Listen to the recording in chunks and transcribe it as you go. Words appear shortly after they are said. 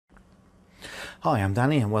Hi, I'm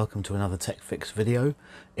Danny and welcome to another Tech Fix video.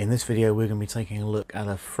 In this video we're going to be taking a look at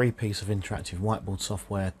a free piece of interactive whiteboard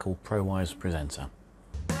software called Prowise Presenter.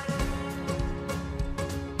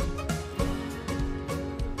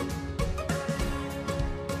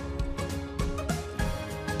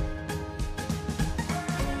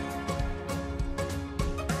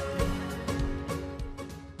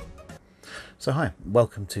 So hi,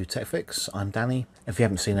 welcome to Tech Fix. I'm Danny. If you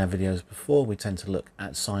haven't seen our videos before, we tend to look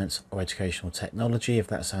at science or educational technology. If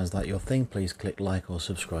that sounds like your thing, please click like or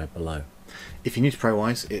subscribe below. If you're new to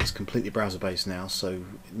Prowise, it's completely browser based now, so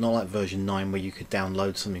not like version 9 where you could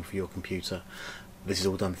download something for your computer. This is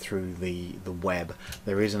all done through the web.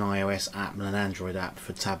 There is an iOS app and an Android app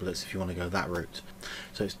for tablets if you want to go that route.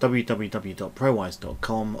 So it's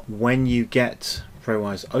www.prowise.com. When you get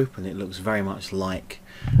Prowise open, it looks very much like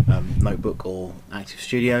Notebook or Active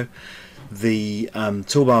Studio. The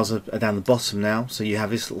toolbars are down the bottom now, so you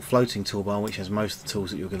have this little floating toolbar which has most of the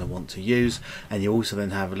tools that you're going to want to use, and you also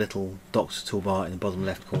then have a little docked toolbar in the bottom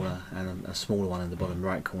left corner and a smaller one in the bottom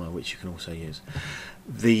right corner which you can also use.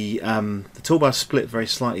 The toolbars split very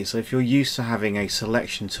slightly, so if you're used to having a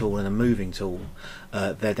selection tool and a moving tool,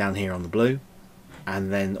 they're down here on the blue,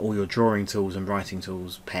 and then all your drawing tools and writing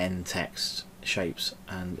tools, pen, text, shapes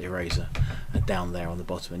and eraser are down there on the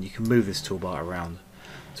bottom, and you can move this toolbar around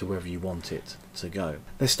to wherever you want it to go.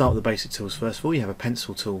 Let's start with the basic tools first of all. You have a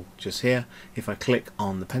pencil tool just here. If I click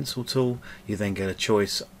on the pencil tool, you then get a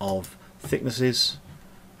choice of thicknesses.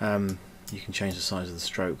 You can change the size of the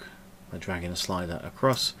stroke by dragging a slider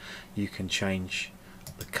across. You can change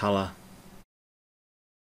the colour.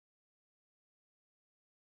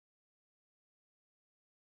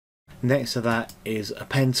 Next to that is a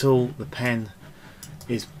pen tool. The pen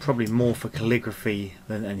is probably more for calligraphy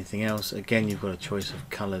than anything else. Again, you've got a choice of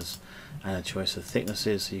colours and a choice of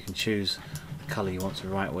thicknesses, so you can choose the colour you want to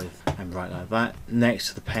write with and write like that. Next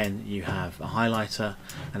to the pen you have a highlighter,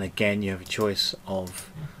 and again you have a choice of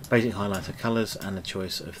basic highlighter colours and a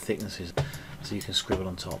choice of thicknesses, so you can scribble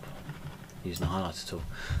on top using the highlighter tool.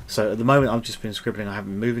 So at the moment I've just been scribbling, I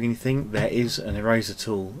haven't been moving anything. There is an eraser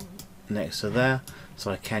tool next to there,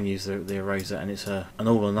 so I can use the eraser, and it's an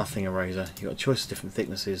all or nothing eraser. You've got a choice of different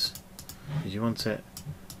thicknesses as you want it,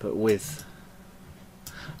 but with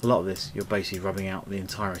a lot of this you're basically rubbing out the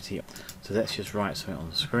entirety. So let's just write something on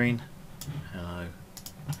the screen, hello,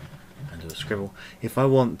 and do a scribble. If I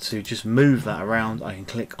want to just move that around, I can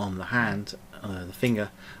click on the hand, the finger,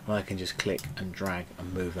 and I can just click and drag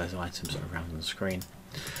and move those items around on the screen.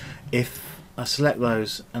 If I select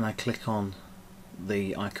those and I click on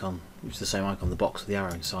the icon, which is the same icon, the box with the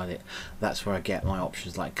arrow inside it, that's where I get my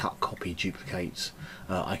options like cut, copy, duplicate.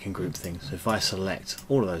 I can group things. So if I select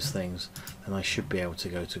all of those things, then I should be able to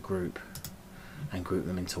go to group and group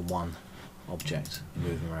them into one object and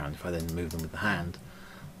move them around. If I then move them with the hand,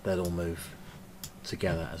 they'll all move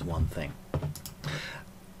together as one thing.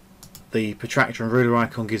 The Protraction Ruler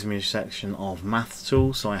icon gives me a section of math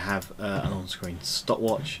tools, so I have an on-screen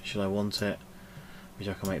stopwatch should I want it, which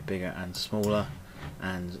I can make bigger and smaller,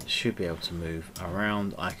 and should be able to move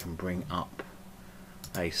around. I can bring up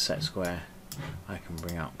a set square, I can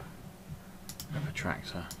bring up a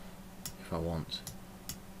protractor if I want.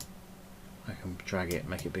 I can drag it,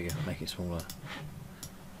 make it bigger, make it smaller,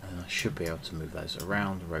 and then I should be able to move those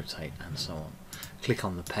around, rotate and so on. Click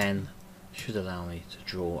on the pen, should allow me to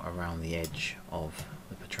draw around the edge of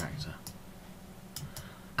the protractor.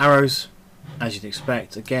 Arrows, as you'd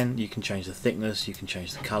expect, again you can change the thickness, you can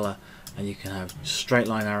change the colour, and you can have straight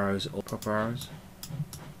line arrows or proper arrows.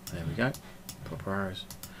 There we go, proper arrows,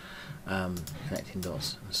 connecting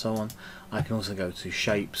dots and so on. I can also go to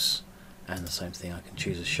shapes, and the same thing, I can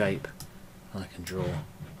choose a shape and I can draw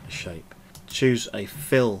a shape. Choose a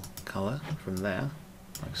fill colour from there,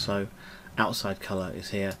 like so. Outside colour is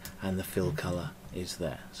here and the fill colour is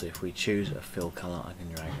there. So if we choose a fill colour, I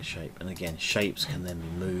can drag a shape, and again shapes can then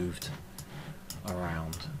be moved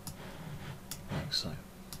around like so.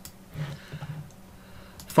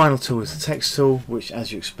 Final tool is the text tool, which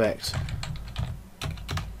as you expect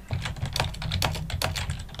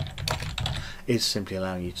is simply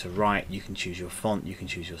allowing you to write. You can choose your font, you can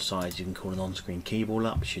choose your size, you can call an on-screen keyboard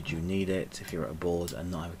up should you need it if you're at a board and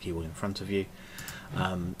not have a keyboard in front of you.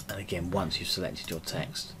 And again, once you've selected your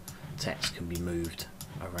text, text can be moved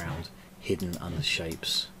around, hidden under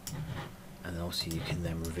shapes, and then obviously you can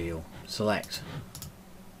then reveal, select,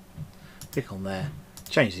 click on there,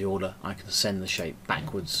 change the order. I can send the shape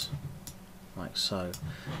backwards like so,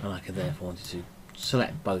 and I can therefore want to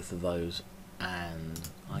select both of those, and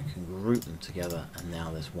I can group them together, and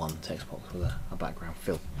now there's one text box with a background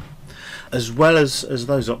fill. As well as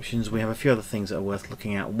those options, we have a few other things that are worth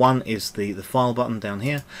looking at. One is the file button down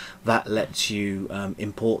here. That lets you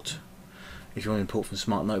import, if you want to import from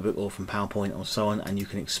Smart Notebook or from PowerPoint or so on, and you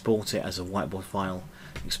can export it as a whiteboard file,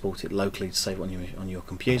 export it locally to save it on your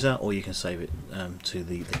computer, or you can save it to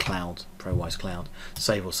the cloud, Prowise cloud,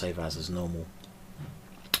 save or save as normal.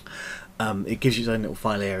 It gives you its own little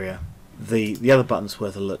file area. The other button that's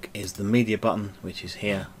worth a look is the media button, which is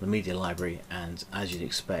here, the media library, and as you'd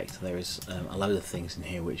expect, there is a load of things in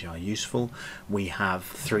here which are useful. We have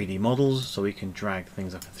 3D models, so we can drag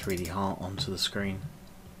things like a 3D heart onto the screen,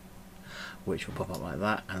 which will pop up like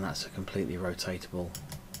that, and that's a completely rotatable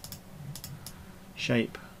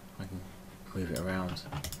shape. I can move it around.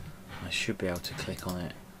 I should be able to click on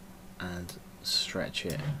it and stretch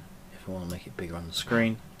it if I want to make it bigger on the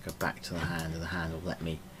screen. Go back to the hand, and the hand will let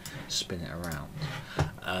me spin it around.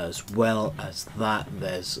 As well as that,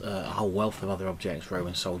 there's a whole wealth of other objects,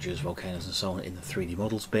 Roman soldiers, volcanoes and so on in the 3D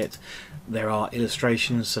models bit. There are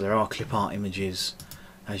illustrations, so there are clip art images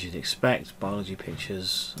as you'd expect, biology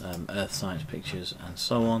pictures, earth science pictures and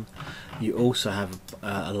so on. You also have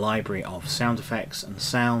a library of sound effects and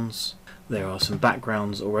sounds. There are some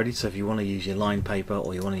backgrounds already, so if you want to use your line paper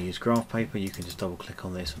or you want to use graph paper, you can just double click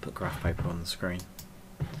on this and put graph paper on the screen.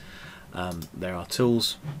 There are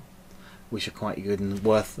tools which are quite good and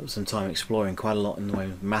worth some time exploring, quite a lot in the way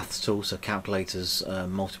of maths tools, so calculators,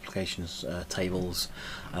 multiplications, tables,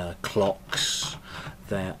 clocks.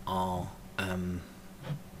 There are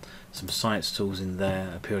some science tools in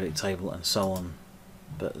there, a periodic table and so on,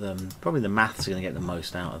 but probably the maths are going to get the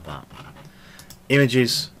most out of that.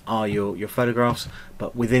 Images are your photographs,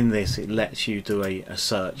 but within this it lets you do a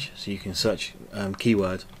search, so you can search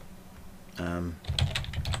keyword.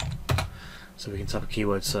 So we can type a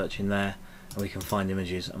keyword search in there, and we can find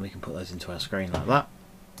images, and we can put those into our screen like that.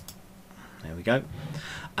 There we go.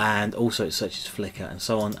 And also it searches Flickr and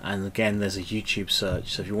so on. And again, there's a YouTube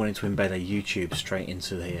search. So if you wanted to embed a YouTube straight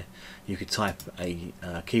into here, you could type a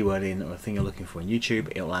keyword in or a thing you're looking for in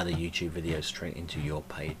YouTube. It will add a YouTube video straight into your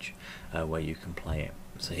page where you can play it.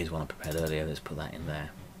 So here's one I prepared earlier. Let's put that in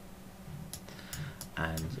there,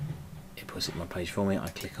 and it puts it on my page for me. I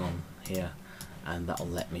click on here, and that will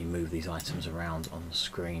let me move these items around on the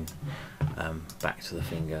screen back to the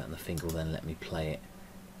finger, and the finger will then let me play it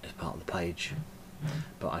as part of the page.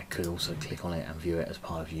 But I could also click on it and view it as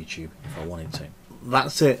part of YouTube if I wanted to.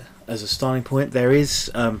 That's it as a starting point. There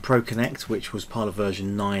is ProConnect, which was part of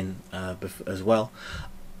version 9 as well.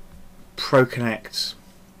 ProConnect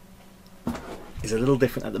is a little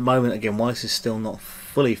different at the moment. Again, while this is still not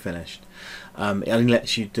fully finished, it only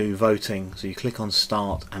lets you do voting. So you click on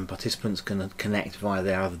start, and participants can connect via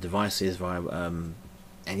their other devices, via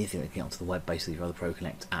anything that can get onto the web, basically via the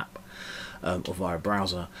ProConnect app, or via a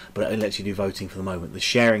browser. But it only lets you do voting for the moment. The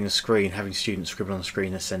sharing the screen, having students scribble on the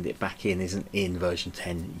screen and send it back in, isn't in version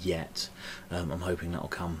 10 yet. I'm hoping that will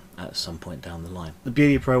come at some point down the line. The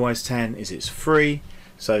beauty of Prowise 10 is it's free,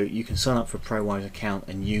 so you can sign up for a Prowise account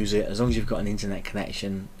and use it. As long as you've got an internet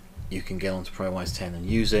connection, you can get onto Prowise 10 and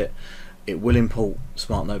use it. It will import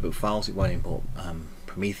Smart Notebook files. It won't import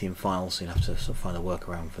Promethean files, so you'll have to sort of find a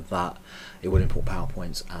workaround for that. It will import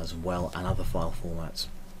PowerPoints as well and other file formats.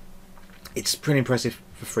 It's pretty impressive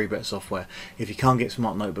for free bit of software. If you can't get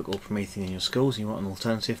Smart Notebook or Promethean in your schools and you want an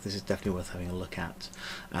alternative, this is definitely worth having a look at.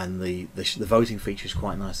 And the voting feature is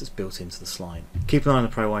quite nice. It's built into the slide. Keep an eye on the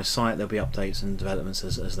Prowise site. There'll be updates and developments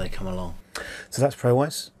as they come along. So that's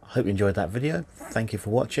Prowise. I hope you enjoyed that video. Thank you for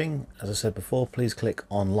watching. As I said before, please click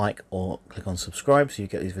on like or click on subscribe so you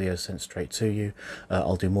get these videos sent straight to you.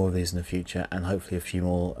 I'll do more of these in the future, and hopefully a few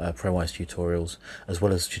more Prowise tutorials, as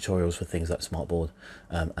well as tutorials for things like Smartboard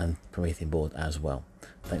and Promethean board as well.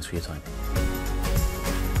 Thanks for your time.